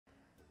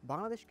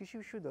বাংলাদেশ কৃষি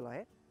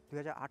বিশ্ববিদ্যালয়ে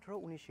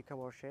 2018-19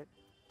 শিক্ষাবর্ষের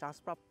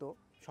চান্সপ্রাপ্ত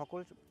সকল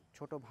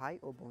ছোট ভাই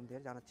ও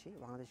বোনদের জানাচ্ছি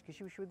বাংলাদেশ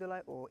কৃষি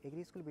বিশ্ববিদ্যালয় ও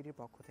এগ্রিস্কুল বিডির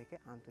পক্ষ থেকে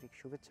আন্তরিক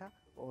শুভেচ্ছা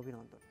ও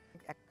অভিনন্দন।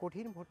 এক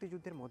কঠিন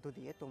ভর্তিযুদ্ধের মধ্য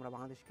দিয়ে তোমরা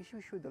বাংলাদেশ কৃষি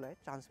বিশ্ববিদ্যালয়ে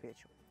চান্স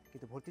পেয়েছো,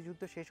 কিন্তু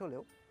ভর্তিযুদ্ধ শেষ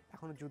হলেও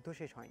এখনও যুদ্ধ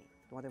শেষ হয়নি।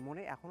 তোমাদের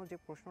মনে এখনও যে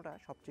প্রশ্নটা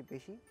সবচেয়ে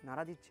বেশি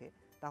নাড়া দিচ্ছে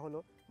তা হলো,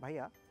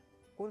 ভাইয়া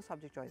কোন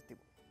সাবজেক্ট চয়েস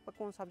দিব বা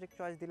কোন সাবজেক্ট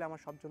চয়েস দিলে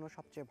আমার সব জন্য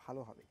সবচেয়ে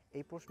ভালো হবে।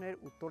 এই প্রশ্নের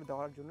উত্তর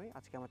দেওয়ার জন্যই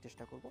আজকে আমার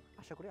চেষ্টা করব।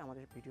 আশা করি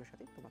আমাদের ভিডিওর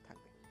সাথেই তোমরা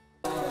থাকবে।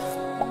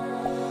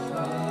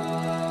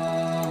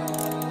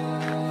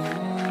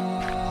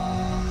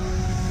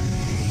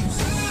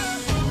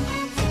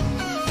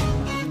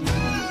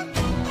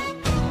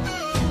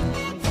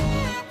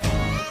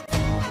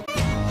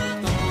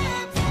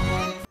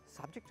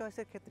 সাবজেক্ট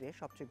চয়েসের ক্ষেত্রে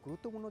সবচেয়ে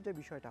গুরুত্বপূর্ণ যে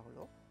বিষয়টা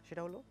হলো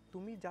সেটা হলো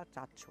তুমি যা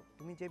চাচ্ছ,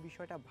 তুমি যে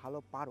বিষয়টা ভালো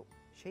পারো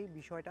সেই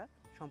বিষয়টা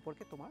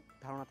সম্পর্কে তোমার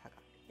ধারণা থাকা,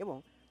 এবং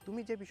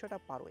তুমি যে বিষয়টা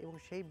পারো এবং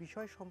সেই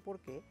বিষয়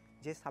সম্পর্কে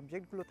যে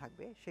সাবজেক্টগুলো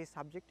থাকবে সেই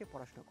সাবজেক্টে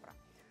পড়াশোনা করা।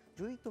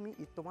 যদি তুমি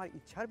তোমার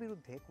ইচ্ছার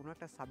বিরুদ্ধে কোনো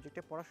একটা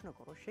সাবজেক্টে পড়াশোনা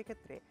করো,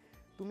 সেক্ষেত্রে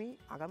তুমি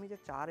আগামী যে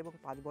 4 এবং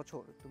 5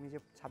 বছর তুমি যে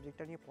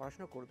সাবজেক্টটা নিয়ে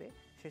পড়াশোনা করবে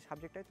সেই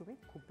সাবজেক্টটায় তুমি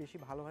খুব বেশি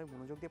ভালোভাবে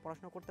মনোযোগ দিয়ে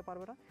পড়াশোনা করতে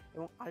পারবে না,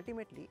 এবং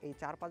আলটিমেটলি এই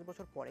 4-5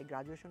 বছর পরে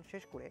গ্র্যাজুয়েশন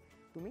শেষ করে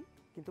তুমি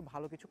কিন্তু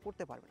ভালো কিছু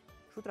করতে পারবে না।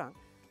 সুতরাং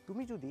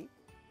তুমি যদি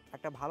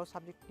একটা ভালো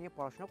সাবজেক্ট নিয়ে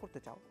পড়াশোনা করতে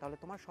চাও, তাহলে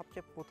তোমার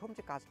সবচেয়ে প্রথম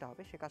যে কাজটা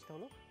হবে সে কাজটা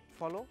হলো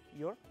ফলো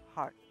ইয়োর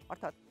হার্ট,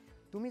 অর্থাৎ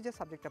তুমি যে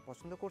সাবজেক্টটা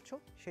পছন্দ করছো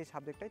সেই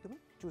সাবজেক্টটাই তুমি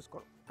চুজ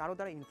করো। কারো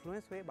দ্বারা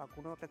ইনফ্লুয়েন্স হয়ে বা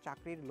কোনো একটা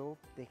চাকরির লোভ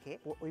দেখে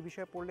ওই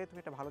বিষয়ে পড়লে তুমি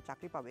একটা ভালো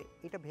চাকরি পাবে,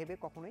 এটা ভেবে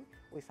কখনোই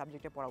ওই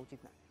সাবজেক্টে পড়া উচিত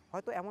না।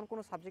 হয়তো এমন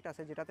কোনো সাবজেক্ট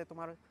আছে যেটাতে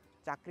তোমার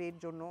চাকরির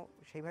জন্য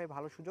সেইভাবে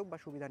ভালো সুযোগ বা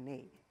সুবিধা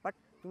নেই, বাট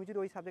তুমি যদি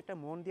ওই সাবজেক্টটা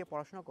মন দিয়ে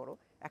পড়াশোনা করো,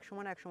 এক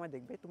সময় না এক সময়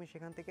দেখবে তুমি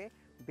সেখান থেকে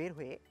বের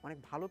হয়ে অনেক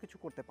ভালো কিছু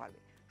করতে পারবে।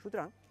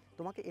 সুতরাং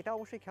তোমাকে এটা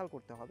অবশ্যই খেয়াল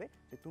করতে হবে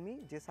যে তুমি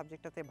যে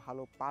সাবজেক্টটাতে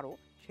ভালো পারো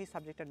সেই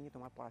সাবজেক্টটা নিয়ে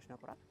তোমার পড়াশোনা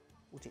করা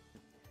উচিত।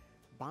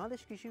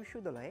 বাংলাদেশ কৃষি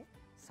বিশ্ববিদ্যালয়ে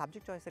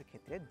সাবজেক্ট চয়েসের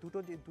ক্ষেত্রে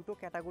দুটো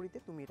ক্যাটাগরিতে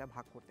তুমি এটা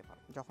ভাগ করতে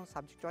পারো। যখন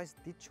সাবজেক্ট চয়েস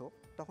দিচ্ছ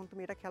তখন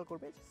তুমি এটা খেয়াল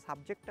করবে যে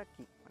সাবজেক্টটা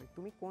কী, মানে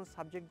তুমি কোন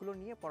সাবজেক্টগুলো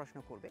নিয়ে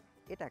পড়াশোনা করবে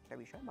এটা একটা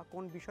বিষয়, বা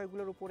কোন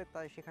বিষয়গুলোর উপরে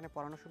সেখানে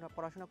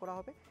পড়াশোনা করা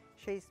হবে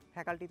সেই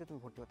ফ্যাকাল্টিতে তুমি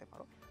ভর্তি হতে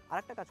পারো।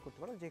 আরেকটা কাজ করতে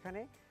পারো,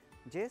 যেখানে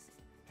যে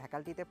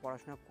ফ্যাকাল্টিতে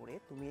পড়াশোনা করে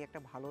তুমি একটা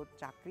ভালো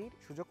চাকরির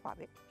সুযোগ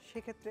পাবে,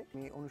 সেক্ষেত্রে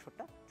তুমি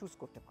অনুষদটা চুজ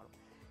করতে পারো।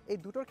 এই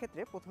দুটোর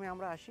ক্ষেত্রে প্রথমে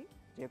আমরা আসি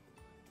যে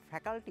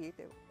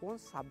ফ্যাকাল্টিতে কোন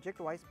সাবজেক্ট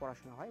ওয়াইজ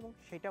পড়াশোনা হয় এবং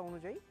সেটা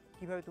অনুযায়ী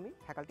কীভাবে তুমি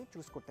ফ্যাকাল্টি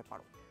চুজ করতে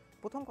পারো।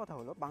 প্রথম কথা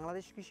হলো,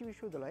 বাংলাদেশ কৃষি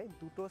বিশ্ববিদ্যালয়ে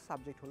দুটো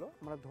সাবজেক্ট হলো,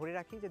 আমরা ধরে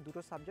রাখি যে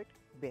দুটো সাবজেক্ট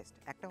বেস্ট।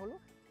 একটা হলো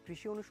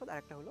কৃষি অনুষদ আর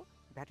একটা হলো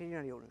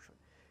ভেটেরিনারি অনুষদ।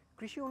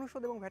 কৃষি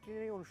অনুষদ এবং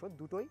ভেটেরিনারি অনুষদ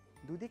দুটোই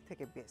দুদিক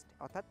থেকে বেস্ট,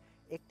 অর্থাৎ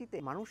একটিতে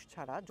মানুষ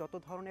ছাড়া যত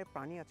ধরনের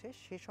প্রাণী আছে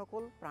সে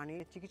সকল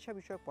প্রাণীর চিকিৎসা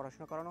বিষয়ক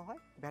পড়াশোনা করানো হয়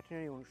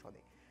ভেটেরিনারি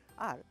অনুষদে,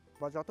 আর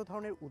যত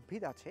ধরনের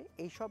উদ্ভিদ আছে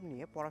এইসব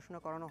নিয়ে পড়াশোনা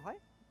করানো হয়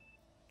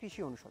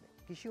কৃষি অনুষদে।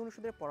 কৃষি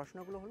অনুষদের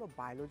পড়াশোনাগুলো হলো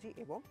বায়োলজি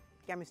এবং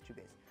কেমিস্ট্রি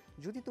বেস।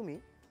 যদি তুমি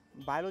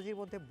বায়োলজির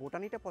মধ্যে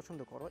বোটানিটা পছন্দ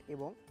করো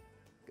এবং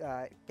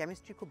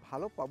কেমিস্ট্রি খুব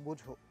ভালো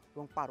বোঝো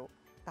এবং পারো,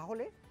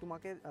 তাহলে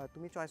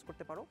তুমি চয়েস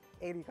করতে পারো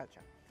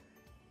এগ্রিকালচার।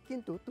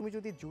 কিন্তু তুমি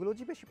যদি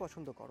জুলজি বেশি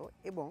পছন্দ করো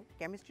এবং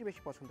কেমিস্ট্রি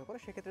বেশি পছন্দ করো,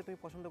 সেক্ষেত্রে তুমি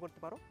পছন্দ করতে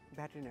পারো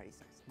ভেটেরিনারি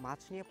সায়েন্স। মাছ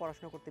নিয়ে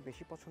পড়াশোনা করতে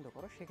বেশি পছন্দ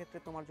করো, সেক্ষেত্রে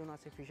তোমার জন্য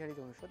আছে ফিশারিজ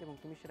অনুষদ এবং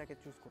তুমি সেটাকে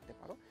চুজ করতে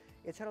পারো।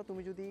 এছাড়াও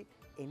তুমি যদি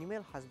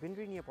অ্যানিম্যাল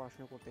হাজবেন্ড্রি নিয়ে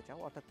পড়াশোনা করতে চাও,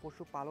 অর্থাৎ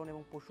পশুপালন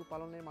এবং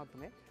পশুপালনের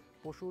মাধ্যমে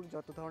পশুর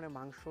যত ধরনের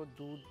মাংস,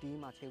 দুধ,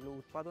 ডিম আছে এগুলো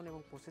উৎপাদন এবং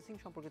প্রসেসিং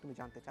সম্পর্কে তুমি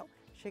জানতে চাও,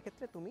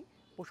 সেক্ষেত্রে তুমি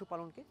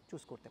পশুপালনকে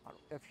চুজ করতে পারো।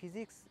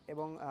 ফিজিক্স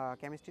এবং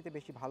কেমিস্ট্রিতে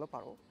বেশি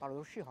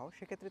পারদর্শী হও,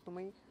 সেক্ষেত্রে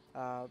তুমি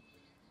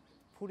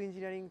ফুড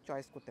ইঞ্জিনিয়ারিং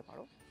চয়েস করতে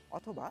পারো,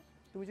 অথবা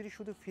তুমি যদি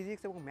শুধু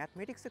ফিজিক্স এবং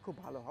ম্যাথমেটিক্সে খুব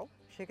ভালো হও,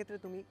 সেক্ষেত্রে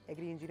তুমি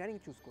এগ্রি ইঞ্জিনিয়ারিং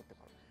চুজ করতে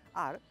পারো।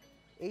 আর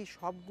এই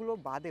সবগুলো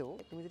বাদেও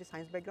তুমি যদি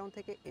সায়েন্স ব্যাকগ্রাউন্ড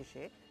থেকে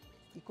এসে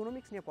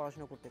ইকোনমিক্স নিয়ে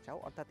পড়াশোনা করতে চাও,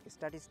 অর্থাৎ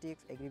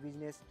স্ট্যাটিস্টিক্স, এগ্রি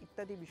বিজনেস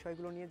ইত্যাদি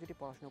বিষয়গুলো নিয়ে যদি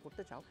পড়াশোনা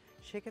করতে চাও,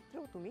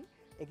 সেক্ষেত্রেও তুমি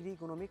এগ্রি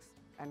ইকোনমিক্স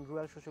অ্যান্ড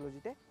রুরাল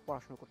সোশ্যোলজিতে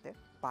পড়াশোনা করতে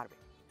পারবে।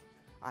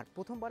 আর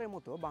প্রথমবারের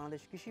মতো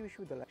বাংলাদেশ কৃষি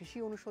বিশ্ববিদ্যালয় কৃষি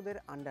অনুষদের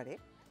আন্ডারে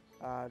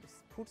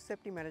ফুড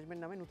সেফটি ম্যানেজমেন্ট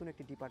নামে নতুন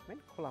একটি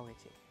ডিপার্টমেন্ট খোলা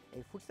হয়েছে।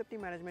 এই ফুড সেফটি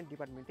ম্যানেজমেন্ট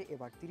ডিপার্টমেন্টে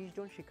এবার 30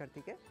 জন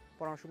শিক্ষার্থীকে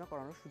পড়াশোনা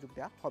করানোর সুযোগ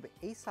দেওয়া হবে।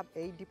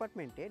 এই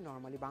ডিপার্টমেন্টে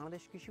নর্মালি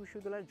বাংলাদেশ কৃষি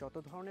বিশ্ববিদ্যালয়ের যত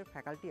ধরনের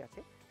ফ্যাকাল্টি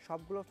আছে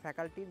সবগুলো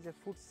ফ্যাকাল্টির যে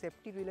ফুড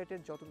সেফটি রিলেটেড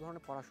যত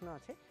ধরনের পড়াশোনা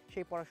আছে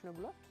সেই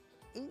পড়াশোনাগুলো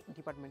এই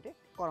ডিপার্টমেন্টে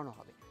করানো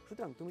হবে।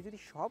 সুতরাং তুমি যদি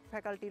সব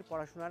ফ্যাকাল্টির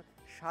পড়াশোনার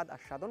স্বাদ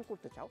আস্বাদন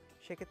করতে চাও,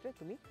 সেক্ষেত্রে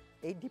তুমি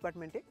এই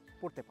ডিপার্টমেন্টে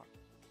পড়তে পারো।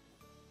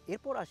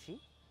 এরপর আসি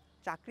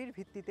চাকরির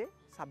ভিত্তিতে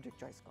সাবজেক্ট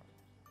চয়েস করা।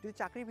 যদি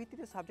চাকরির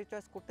ভিত্তিতে সাবজেক্ট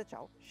চয়েস করতে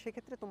চাও,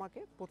 সেক্ষেত্রে তোমাকে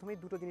প্রথমেই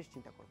দুটো জিনিস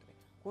চিন্তা করতে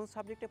হবে। কোন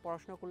সাবজেক্টে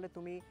পড়াশোনা করলে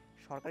তুমি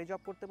সরকারি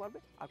জব করতে পারবে,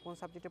 আর কোন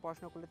সাবজেক্টে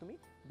পড়াশোনা করলে তুমি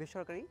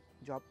বেসরকারি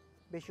জব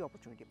বেশি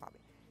অপরচুনিটি পাবে।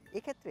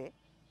 এক্ষেত্রে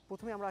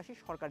প্রথমে আমরা আসি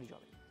সরকারি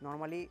জবে।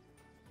 নর্মালি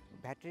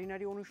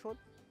ভেটেরিনারি অনুষদ,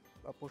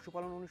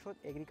 পশুপালন অনুষদ,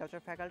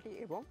 এগ্রিকালচার ফ্যাকাল্টি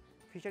এবং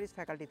ফিশারিজ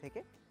ফ্যাকাল্টি থেকে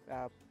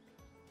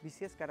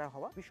বিসিএস ক্যাডার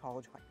হওয়া খুবই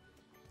সহজ হয়।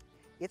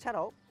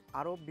 এছাড়াও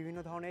আরও বিভিন্ন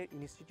ধরনের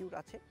ইনস্টিটিউট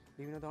আছে,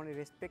 বিভিন্ন ধরনের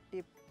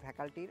রেসপেক্টিভ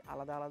ফ্যাকাল্টির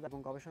আলাদা আলাদা এবং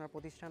গবেষণার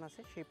প্রতিষ্ঠান আছে,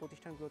 সেই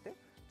প্রতিষ্ঠানগুলোতে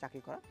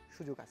চাকরি করার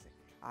সুযোগ আছে।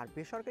 আর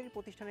বেসরকারি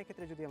প্রতিষ্ঠানের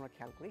ক্ষেত্রে যদি আমরা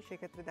খেয়াল করি,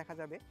 সেক্ষেত্রে দেখা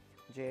যাবে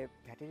যে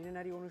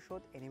ভেটেরিনারি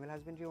অনুষদ, অ্যানিম্যাল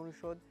হাজবেন্ডারি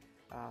অনুষদ,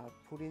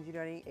 ফুড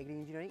ইঞ্জিনিয়ারিং, এগ্রি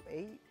ইঞ্জিনিয়ারিং,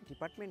 এই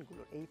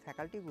ডিপার্টমেন্টগুলোর, এই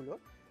ফ্যাকাল্টিগুলোর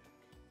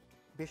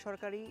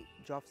বেসরকারি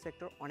জব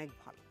সেক্টর অনেক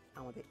ভালো।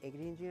 আমাদের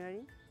এগ্রি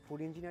ইঞ্জিনিয়ারিং,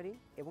 ফুড ইঞ্জিনিয়ারিং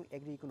এবং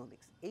এগ্রি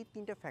ইকোনমিক্স, এই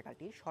তিনটা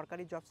ফ্যাকাল্টি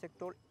সরকারি জব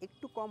সেক্টর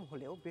একটু কম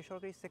হলেও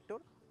বেসরকারি সেক্টর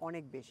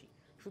অনেক বেশি।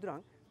 সুতরাং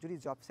যদি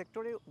জব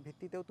সেক্টরের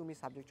ভিত্তিতেও তুমি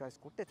সাবজেক্ট চয়েস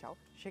করতে চাও,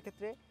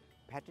 সেক্ষেত্রে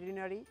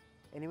ভেটেরিনারি,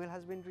 অ্যানিম্যাল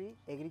হাজবেন্ডারি,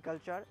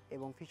 এগ্রিকালচার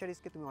এবং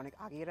ফিশারিজকে তুমি অনেক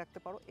আগিয়ে রাখতে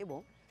পারো। এবং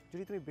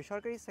যদি তুমি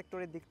বেসরকারি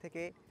সেক্টরের দিক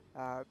থেকে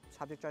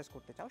সাবজেক্ট চয়েস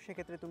করতে চাও,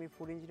 সেক্ষেত্রে তুমি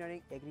ফুড ইঞ্জিনিয়ারিং,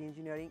 এগ্রি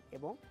ইঞ্জিনিয়ারিং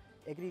এবং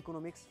এগ্রি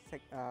ইকোনমিক্স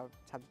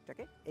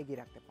সাবজেক্টটাকে এগিয়ে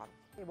রাখতে পারো।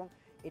 এবং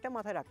এটা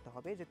মাথায় রাখতে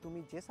হবে যে তুমি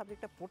যে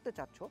সাবজেক্টটা পড়তে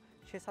চাচ্ছ,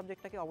 সে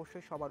সাবজেক্টটাকে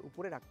অবশ্যই সবার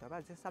উপরে রাখতে হবে,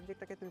 আর যে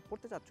সাবজেক্টটাকে তুমি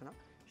পড়তে চাচ্ছ না,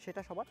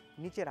 সেটা সবার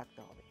নিচে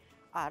রাখতে হবে।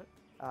 আর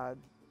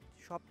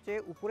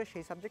সবচেয়ে উপরে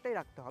সেই সাবজেক্টটাই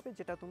রাখতে হবে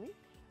যেটা তুমি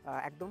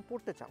একদম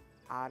পড়তে চাও।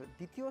 আর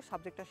দ্বিতীয়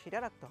সাবজেক্টটা সেটা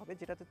রাখতে হবে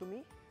যেটাতে তুমি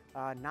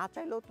না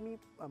চাইলেও তুমি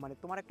মানে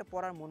তোমার একটা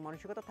পড়ার মন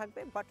মানসিকতা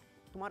থাকবে, বাট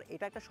তোমার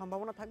এটা একটা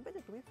সম্ভাবনা থাকবে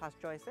যে তুমি ফার্স্ট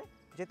চয়েসে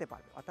যেতে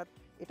পারবে। অর্থাৎ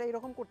এটা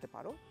এরকম করতে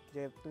পারো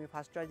যে তুমি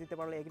ফার্স্ট চয়েস দিতে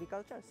পারো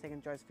agriculture,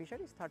 second choice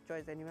fisheries, third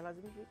choice animal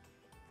husbandry,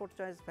 fourth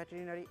choice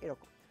veterinary,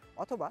 এরকম।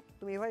 অথবা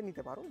তুমি এভাবে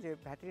নিতে পারো যে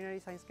ভেটেরিনারি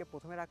সায়েন্সকে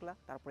প্রথমে রাখলা,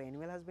 তারপরে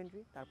অ্যানিম্যাল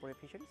হাজবেন্ডারি, তারপরে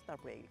ফিশারিজ,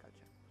 তারপরে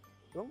এগ্রিকালচার,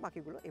 এবং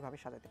বাকিগুলো এভাবে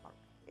সাজাতে পারো।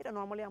 এটা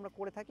নর্মালি আমরা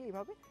করে থাকি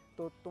এইভাবে।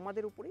 তো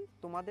তোমাদের উপরেই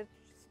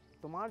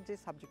তোমার যে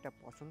সাবজেক্টটা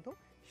পছন্দ,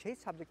 সেই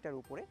সাবজেক্টটার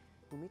উপরে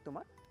তুমি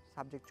তোমার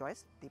সাবজেক্ট চয়েস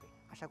দিবে।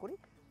 আশা করি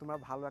তোমরা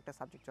ভালো একটা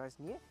সাবজেক্ট চয়েস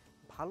নিয়ে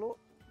ভালো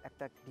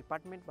একটা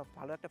ডিপার্টমেন্ট বা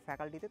ভালো একটা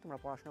ফ্যাকাল্টিতে তোমরা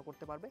পড়াশোনা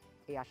করতে পারবে,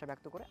 এই আশা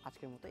ব্যক্ত করে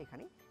আজকের মতো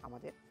এখানেই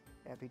আমাদের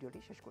ভিডিওটি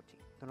শেষ করছি।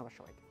 ধন্যবাদ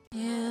সবাইকে।